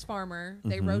Southeast Farmer,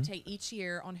 they rotate each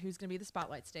year on who's going to be the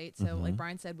spotlight state. So like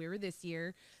Brian said, we were this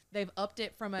year. They've upped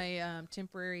it from a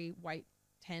temporary white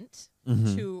tent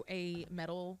to a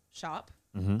metal shop,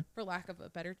 for lack of a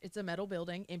better. It's a metal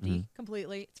building, empty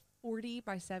completely. It's 40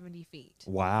 by 70 feet.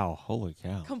 Wow, holy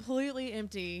cow. Completely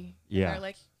empty. Yeah. They're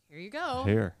like, here you go.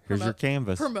 Here's your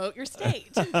canvas. Promote your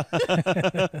state.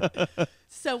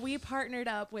 So we partnered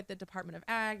up with the Department of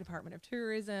Ag, Department of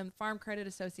Tourism, Farm Credit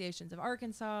Associations of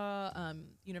Arkansas,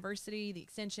 University, the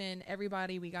Extension,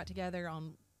 everybody. We got together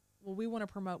on, we want to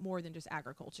promote more than just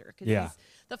agriculture. Because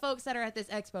the folks that are at this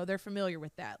expo, they're familiar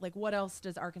with that. Like, what else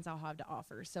does Arkansas have to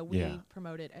offer? So we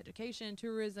promoted education,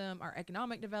 tourism, our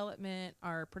economic development,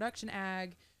 our production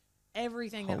ag,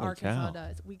 everything that Arkansas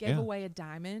does. We gave away a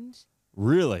diamond.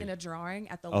 Really? In a drawing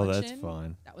at the luncheon. That's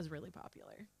fun. That was really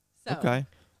popular. So, okay.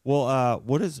 Well,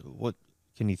 what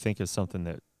can you think of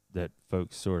something that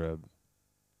folks sort of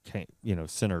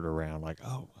centered around? Like,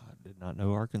 oh, I did not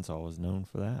know Arkansas was known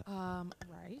for that.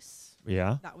 Rice.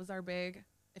 Yeah. That was our big.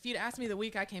 If you'd asked me the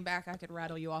week I came back, I could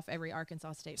rattle you off every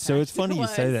Arkansas state. So it's funny you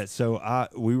say that. So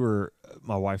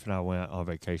my wife and I went on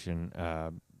vacation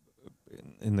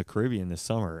in the Caribbean this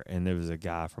summer, and there was a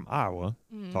guy from Iowa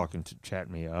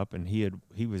chatting me up, and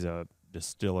he was a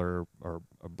distiller or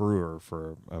a brewer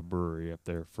for a brewery up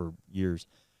there for years,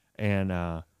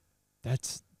 and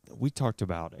we talked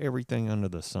about everything under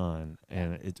the sun,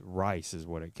 and it's rice is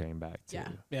what it came back to.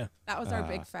 Yeah. That was our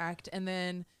big fact. And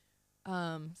then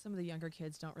Some of the younger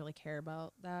kids don't really care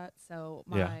about that. So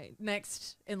my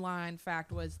next in line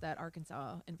fact was that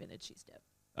Arkansas invented cheese dip.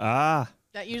 Ah,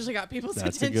 that usually got people's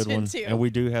that's attention a good one. too. And we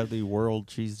do have the World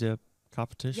Cheese Dip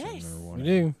competition. Yes. or We whatever.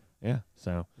 do. Yeah.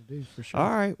 So. We do for sure. All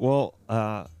right. Well,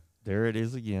 there it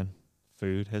is again.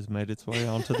 Food has made its way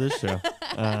onto this show.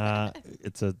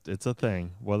 It's a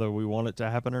thing, whether we want it to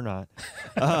happen or not.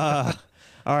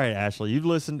 All right, Ashley,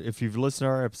 if you've listened to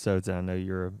our episodes, and I know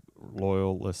you're a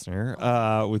loyal listener,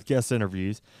 with guest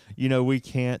interviews, we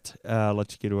can't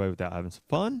let you get away without having some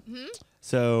fun. Mm-hmm.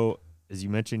 So, as you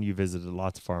mentioned, you visited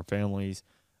lots of farm families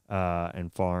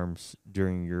and farms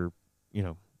during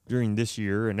during this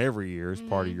year and every year as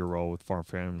part of your role with Farm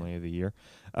Family of the Year.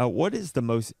 What is the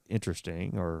most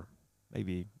interesting or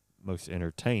maybe most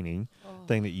entertaining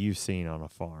thing that you've seen on a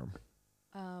farm?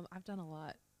 I've done a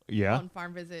lot. Yeah. On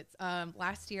farm visits.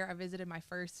 Last year I visited my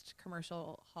first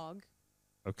commercial hog.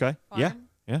 Okay. Farm. Yeah.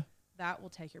 Yeah. That will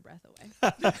take your breath away.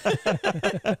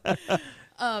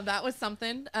 That was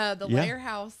something. The layer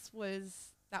house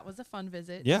was a fun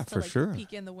visit. Yeah, just to, for like, sure.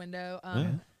 Peek in the window. Yeah.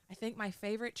 I think my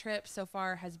favorite trip so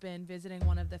far has been visiting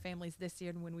one of the families this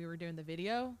year when we were doing the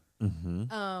video. Mm-hmm.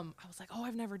 I was like,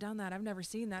 I've never done that. I've never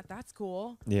seen that. That's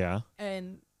cool. Yeah.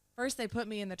 And first they put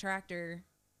me in the tractor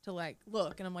to like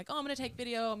look, and I'm like, I'm gonna take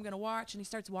video, I'm gonna watch, and he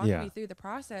starts walking me through the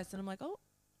process, and I'm like,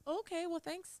 okay, well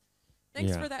thanks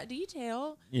for that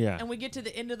detail. Yeah. And we get to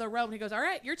the end of the road, and he goes, all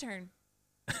right, your turn.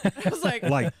 I was like,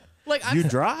 like you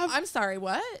drive? I'm sorry,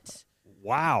 what?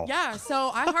 Wow. Yeah, so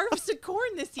I harvested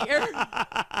corn this year.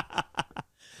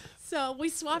 So we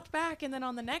swapped back, and then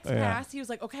on the next pass, he was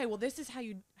like, okay, well this is how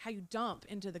you dump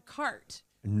into the cart.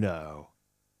 No.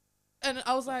 And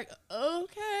I was like,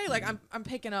 okay, like I'm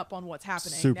picking up on what's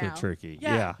happening. Super now. tricky.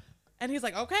 Yeah. Yeah. And he's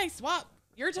like, okay, swap,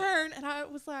 your turn. And I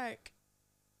was like,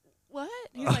 what?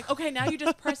 He's like, okay, now you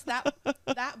just press that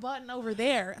button over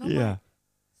there. And I'm like,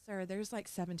 sir, there's like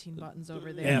 17 buttons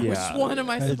over there. Yeah. Which one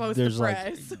am I supposed to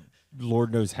press? Like,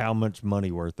 Lord knows how much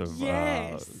money worth of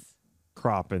Yes.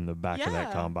 crop in the back of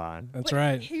that combine. That's But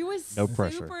right. He was No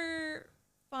pressure. super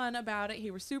fun about it.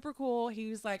 He was super cool. He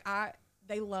was like,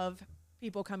 they love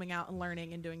people coming out and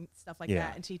learning and doing stuff like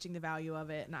that and teaching the value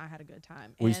of it. And I had a good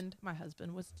time. And my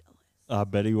husband was jealous. I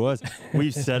bet he was.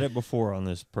 We've said it before on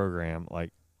this program,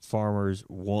 like farmers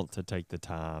want to take the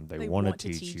time. They want to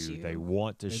teach you. They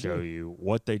want to show you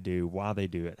what they do, why they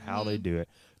do it, how they do it.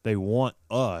 They want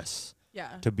us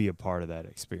to be a part of that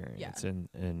experience.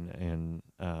 And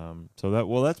so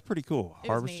that's pretty cool.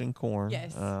 Harvesting corn.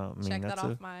 Yes. Check that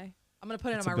off I'm going to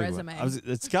put it on my resume.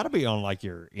 It's got to be on like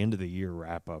your end of the year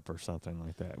wrap up or something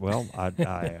like that. Well, I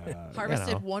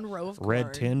harvested one row of corn.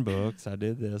 Read 10 books. I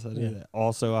did this. I did that.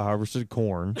 Also, I harvested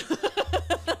corn.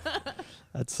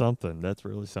 That's something. That's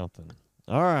really something.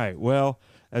 All right. Well,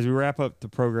 as we wrap up the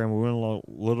program, we went a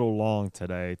little long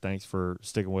today. Thanks for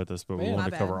sticking with us, but we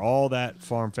wanted to cover all that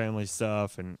farm family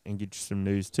stuff and get you some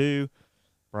news too.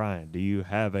 Brian, do you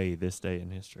have a This Day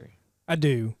in History? I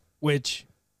do, which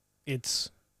it's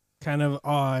kind of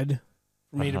odd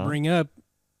for me to bring up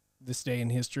This Day in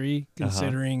History,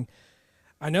 considering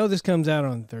I know this comes out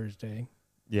on Thursday.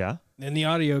 Yeah. Then the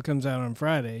audio comes out on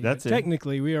Friday. That's it.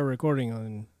 Technically, we are recording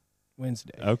on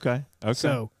Wednesday. Okay.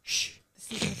 So, shh. The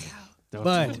secret's out. Don't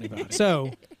tell anybody.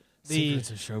 So,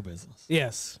 Secrets of show business.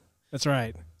 Yes, that's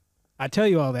right. I tell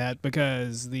you all that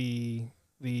because the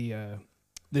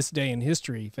This Day in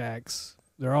History facts,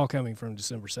 they're all coming from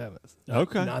December 7th.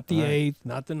 Okay. Not the 8th,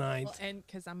 not the 9th. Well, and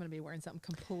because I'm going to be wearing something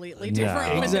completely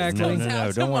different. when exactly. this comes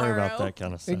out Don't worry tomorrow. about that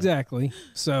kind of stuff. Exactly.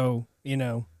 So,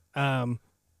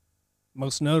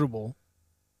 most notable,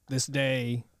 this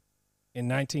day in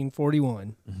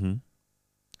 1941, Mm-hmm.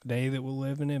 a day that will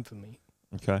live in infamy.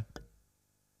 Okay.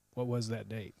 What was that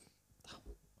date? My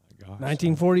gosh.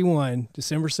 1941,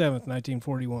 December 7th,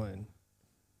 1941.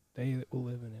 Day that will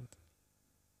live in infamy.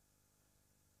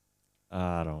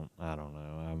 I don't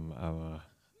know. I'm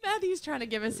Matthew's trying to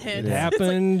give us hints. It Yeah.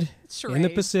 happened It's in the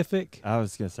charades. Pacific. I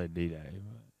was gonna say D-Day,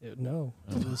 No,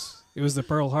 it was the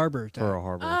Pearl Harbor attack. Pearl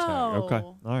Harbor attack. Okay.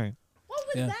 Oh. All right. What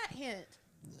was Yeah. that hint?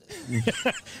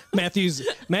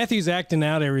 Matthew's acting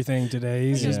out everything today.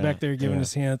 He's just Yeah, back there giving yeah.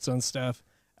 us hints on stuff.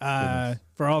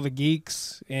 For all the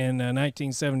geeks, in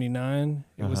 1979,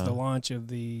 it was the launch of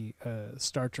the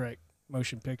Star Trek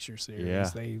motion picture series. Yeah.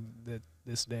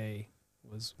 This day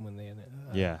was when they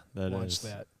That launched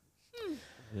is that.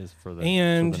 It is for the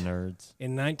And nerds.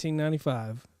 In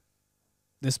 1995,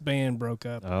 this band broke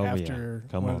up Oh, yeah. after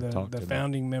Come one on, of talk the to me.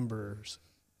 founding members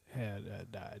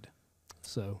had died.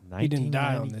 So he didn't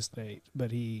die on 1990 this date,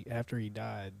 but after he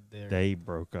died, They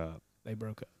broke up. they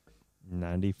broke up.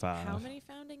 95. How many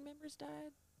founding members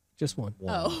died? Just one.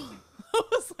 Oh, I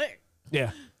was like,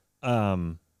 Yeah.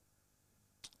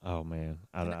 Oh man,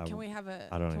 can we have a?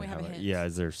 I don't can we even have a have hint? Yeah,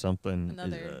 is there something?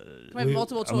 Another. Can we have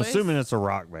multiple choice? I'm assuming it's a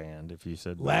rock band. If you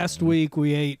said Last band. week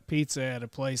we ate pizza at a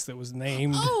place that was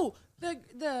named. Oh,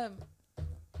 the.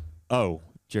 Oh,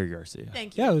 Jerry Garcia.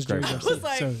 Thank you. Yeah, it was Jerry Great. I Garcia. was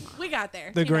like, So, we got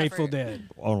there. the Team Grateful effort. Dead.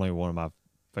 Only one of my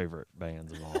favorite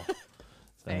bands of all.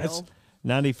 Fail.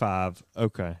 95.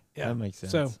 Okay, Yeah. that makes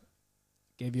sense. So,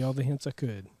 gave you all the hints I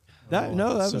could. that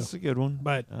So- was a good one.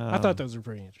 But I thought those were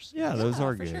pretty interesting. Yeah, those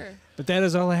are for good. Sure. But that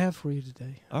is all I have for you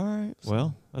today. All right.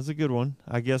 Well, that's a good one.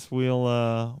 I guess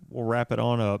we'll wrap it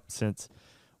on up since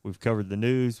we've covered the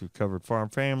news, we've covered farm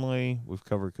family, we've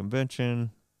covered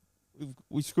convention.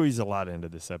 We squeezed a lot into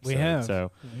this episode. We have.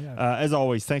 So, Yeah. as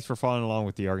always, thanks for following along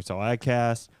with the Arkansas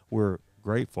AgCast. We're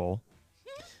grateful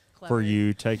for Clever.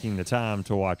 you taking the time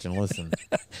to watch and listen.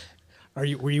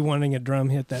 Were you wanting a drum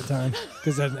hit that time?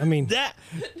 Because I mean, That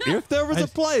if there was a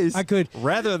place I could.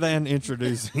 rather than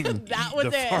introducing That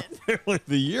was the it. Farm Family of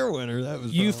the Year winner, that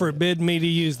was You probably- forbid me to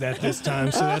use that this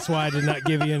time, so that's why I did not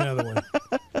give you another one.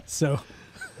 So,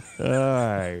 All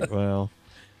right. Well,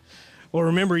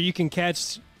 remember, you can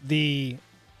catch the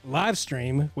live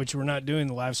stream, which we're not doing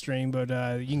the live stream, but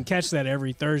you can catch that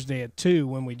every Thursday at 2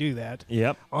 when we do that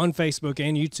yep. on Facebook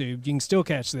and YouTube. You can still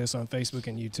catch this on Facebook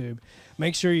and YouTube.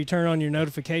 Make sure you turn on your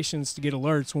notifications to get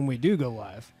alerts when we do go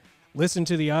live. Listen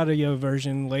to the audio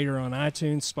version later on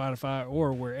iTunes, Spotify,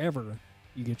 or wherever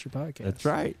you get your podcast. That's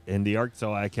right. And the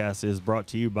Arkansas AgCast is brought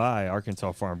to you by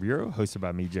Arkansas Farm Bureau, hosted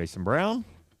by me, Jason Brown.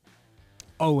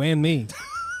 Oh, and me.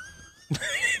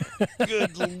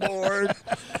 Good Lord.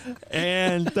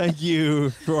 And thank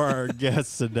you for our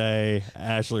guests today,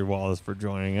 Ashley Wallace, for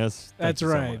joining us. Thank That's you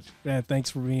so right. much. Yeah, thanks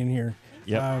for being here.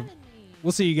 Yep.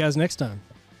 We'll see you guys next time.